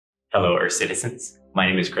Hello, Earth citizens. My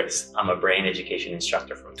name is Chris. I'm a brain education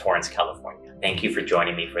instructor from Torrance, California. Thank you for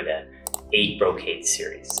joining me for the 8 Brocades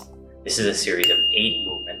series. This is a series of 8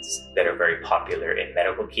 movements that are very popular in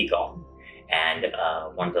medical qigong and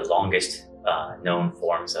one of the longest known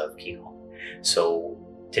forms of qigong. So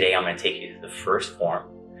today I'm going to take you to the first form.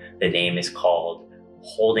 The name is called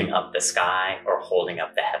holding up the sky or holding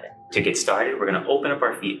up the heaven. To get started, we're going to open up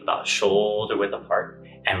our feet about shoulder width apart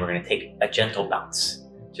and we're going to take a gentle bounce.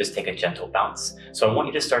 Just take a gentle bounce. So I want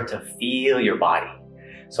you to start to feel your body.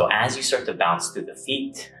 So as you start to bounce through the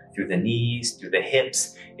feet, through the knees, through the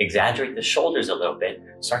hips, exaggerate the shoulders a little bit,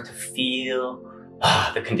 start to feel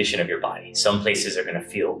the condition of your body. Some places are going to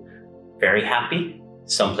feel very happy.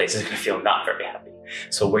 Some places are going to feel not very happy.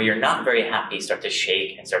 So where you're not very happy, start to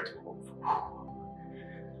shake and start to move.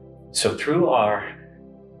 So through our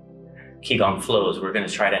qigong flows, we're going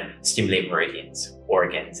to try to stimulate meridians,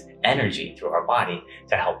 organs, energy through our body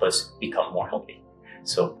to help us become more healthy.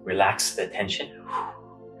 So relax the tension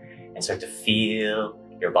and start to feel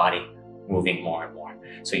your body moving more and more.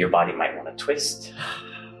 So your body might want to twist.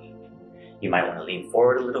 You might want to lean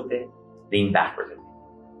forward a little bit, lean backward a little bit.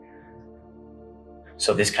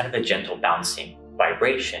 So this kind of a gentle bouncing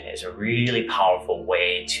vibration is a really powerful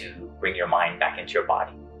way to bring your mind back into your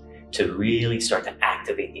body, to really start to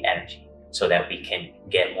activate the energy so that we can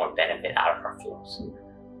get more benefit out of our flows.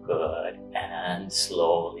 Good, and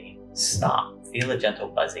slowly stop. Feel a gentle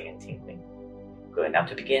buzzing and tingling. Good, now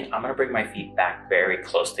to begin, I'm gonna bring my feet back very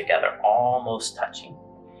close together, almost touching.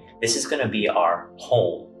 This is gonna be our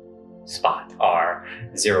home spot, our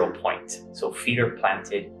 0 point. So feet are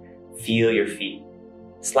planted, feel your feet,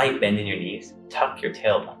 slight bend in your knees, tuck your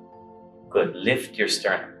tailbone. Good, lift your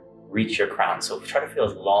sternum, reach your crown. So try to feel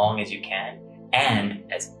as long as you can and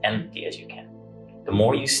as empty as you can. The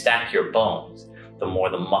more you stack your bones, the more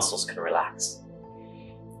the muscles can relax.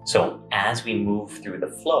 So as we move through the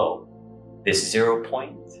flow, this 0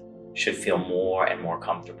 point should feel more and more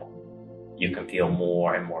comfortable. You can feel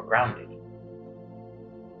more and more grounded.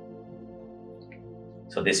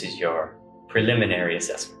 So this is your preliminary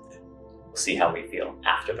assessment. We'll see how we feel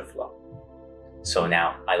after the flow. So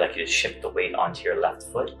now I'd like you to shift the weight onto your left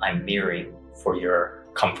foot. I'm mirroring for your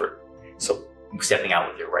comfort. So stepping out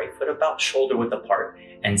with your right foot about shoulder width apart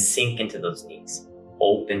and sink into those knees.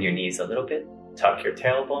 Open your knees a little bit, tuck your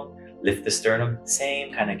tailbone, lift the sternum,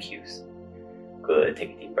 same kind of cues. Good,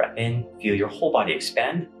 take a deep breath in, feel your whole body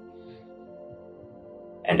expand,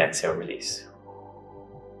 and exhale, release.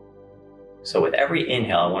 So with every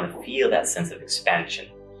inhale, I want to feel that sense of expansion,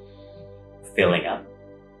 filling up,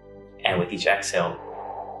 and with each exhale,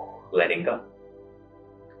 letting go.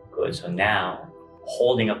 Good, so now,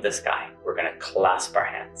 holding up the sky, we're going to clasp our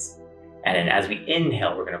hands. And then as we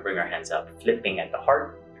inhale, we're going to bring our hands up, flipping at the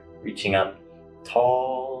heart, reaching up,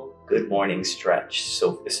 tall, good morning stretch.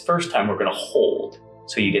 So this first time we're going to hold,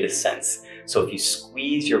 so you get a sense. So if you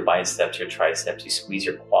squeeze your biceps, your triceps, you squeeze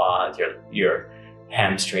your quads, your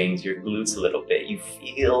hamstrings, your glutes a little bit, you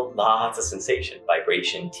feel lots of sensation,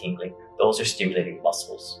 vibration, tingling. Those are stimulating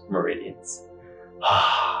muscles, meridians.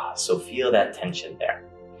 So feel that tension there.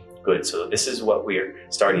 Good, so this is what we're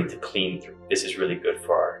starting to clean through. This is really good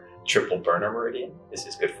for our triple burner meridian. This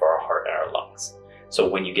is good for our heart and our lungs. So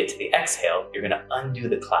when you get to the exhale, you're gonna undo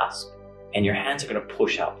the clasp and your hands are gonna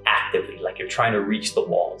push out actively, like you're trying to reach the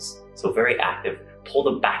walls. So very active, pull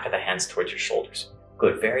the back of the hands towards your shoulders.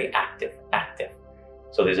 Good, very active, active.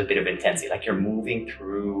 So there's a bit of intensity, like you're moving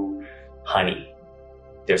through honey.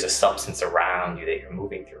 There's a substance around you that you're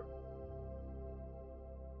moving through.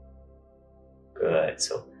 Good,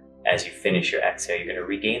 so as you finish your exhale, you're going to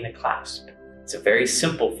regain the clasp. It's a very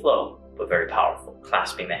simple flow, but very powerful.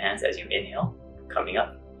 Clasping the hands as you inhale, coming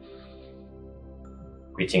up,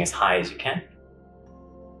 reaching as high as you can.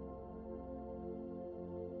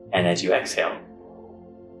 And as you exhale,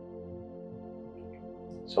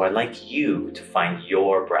 so I'd like you to find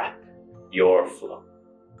your breath, your flow.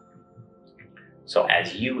 So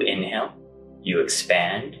as you inhale, you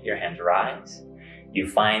expand, your hands rise. You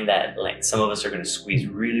find that like some of us are going to squeeze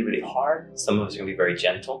really, really hard. Some of us are going to be very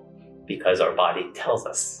gentle because our body tells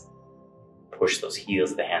us. Push those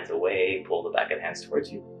heels of the hands away, pull the back of the hands towards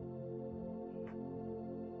you.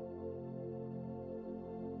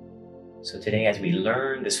 So today, as we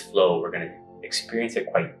learn this flow, we're going to experience it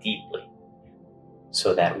quite deeply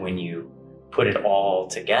so that when you put it all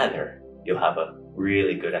together, you'll have a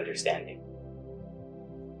really good understanding.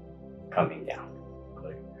 Coming down.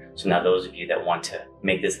 So now those of you that want to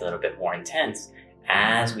make this a little bit more intense,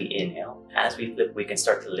 as we inhale, as we flip, we can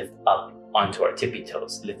start to lift up onto our tippy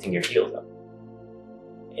toes, lifting your heels up.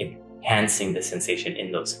 enhancing the sensation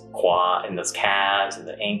in those calves and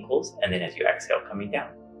the ankles, and then as you exhale, coming down.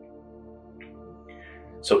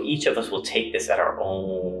 So each of us will take this at our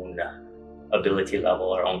own ability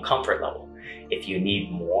level, our own comfort level. If you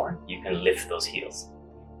need more, you can lift those heels.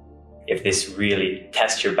 If this really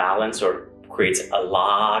tests your balance or creates a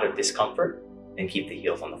lot of discomfort, then keep the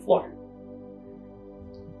heels on the floor.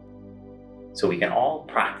 So we can all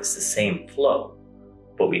practice the same flow,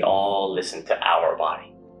 but we all listen to our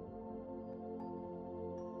body.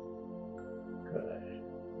 Good.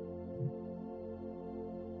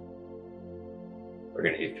 We're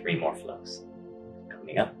going to do 3 more flows.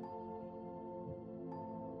 Coming up.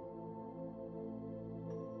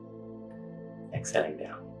 Exhaling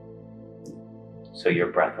down. So your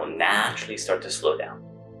breath will naturally start to slow down.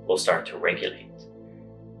 Will start to regulate.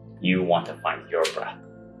 You want to find your breath.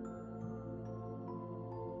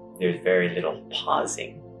 There's very little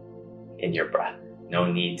pausing in your breath.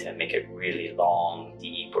 No need to make it really long,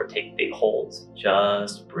 deep, or take big holds.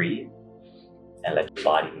 Just breathe and let your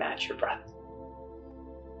body match your breath.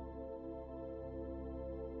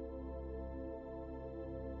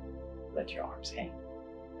 Let your arms hang.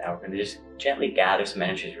 Now we're going to just gently gather some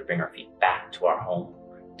energy as we bring our feet back to our home,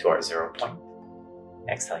 to our 0 point.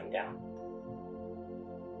 Exhaling down.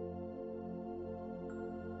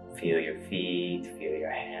 Feel your feet, feel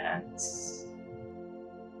your hands.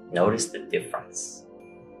 Notice the difference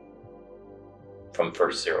from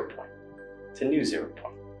first 0 point to new 0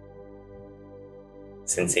 point.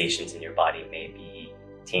 Sensations in your body may be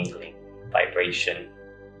tingling, vibration,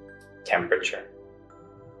 temperature.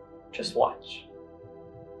 Just watch.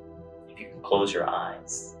 If you can close your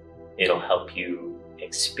eyes, it'll help you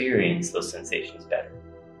experience those sensations better.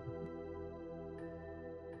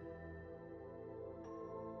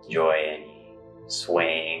 Enjoy any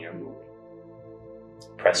swaying or moving.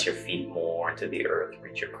 Press your feet more into the earth,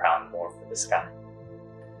 reach your crown more for the sky.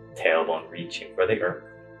 Tailbone reaching for the earth.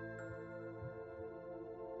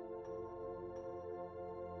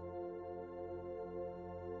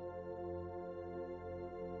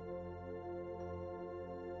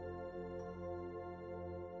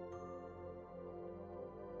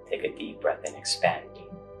 Take a deep breath in, expanding.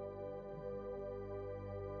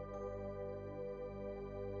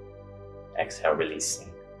 Exhale,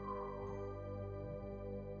 releasing.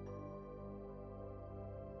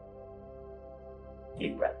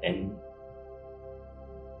 Deep breath in.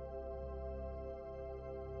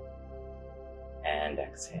 And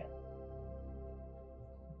exhale.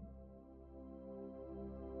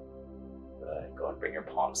 Good. Go and bring your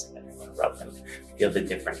palms together. Rub them. Feel the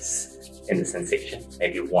difference in the sensation.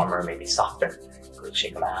 Maybe warmer, maybe softer. Go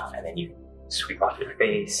shake them out, and then you sweep off your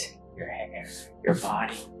face, your hair, your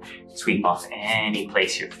body. Sweep off any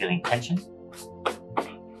place you're feeling tension.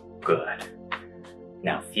 Good.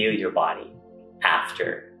 Now feel your body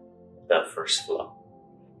after the first flow.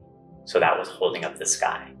 So that was holding up the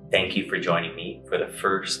sky. Thank you for joining me for the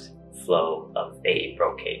first flow of a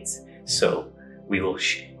Brocades. So we will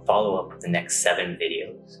follow up with the next 7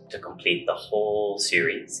 videos to complete the whole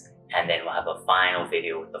series, and then we'll have a final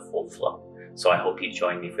video with the full flow. So I hope you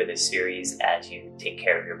join me for this series as you take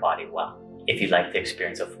care of your body well. If you'd like to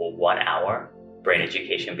experience a full 1-hour brain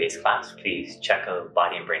education-based class, please check a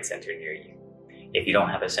body and brain center near you. If you don't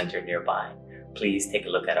have a center nearby, please take a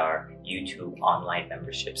look at our YouTube online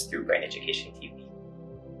memberships through Brain Education TV.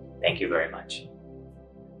 Thank you very much.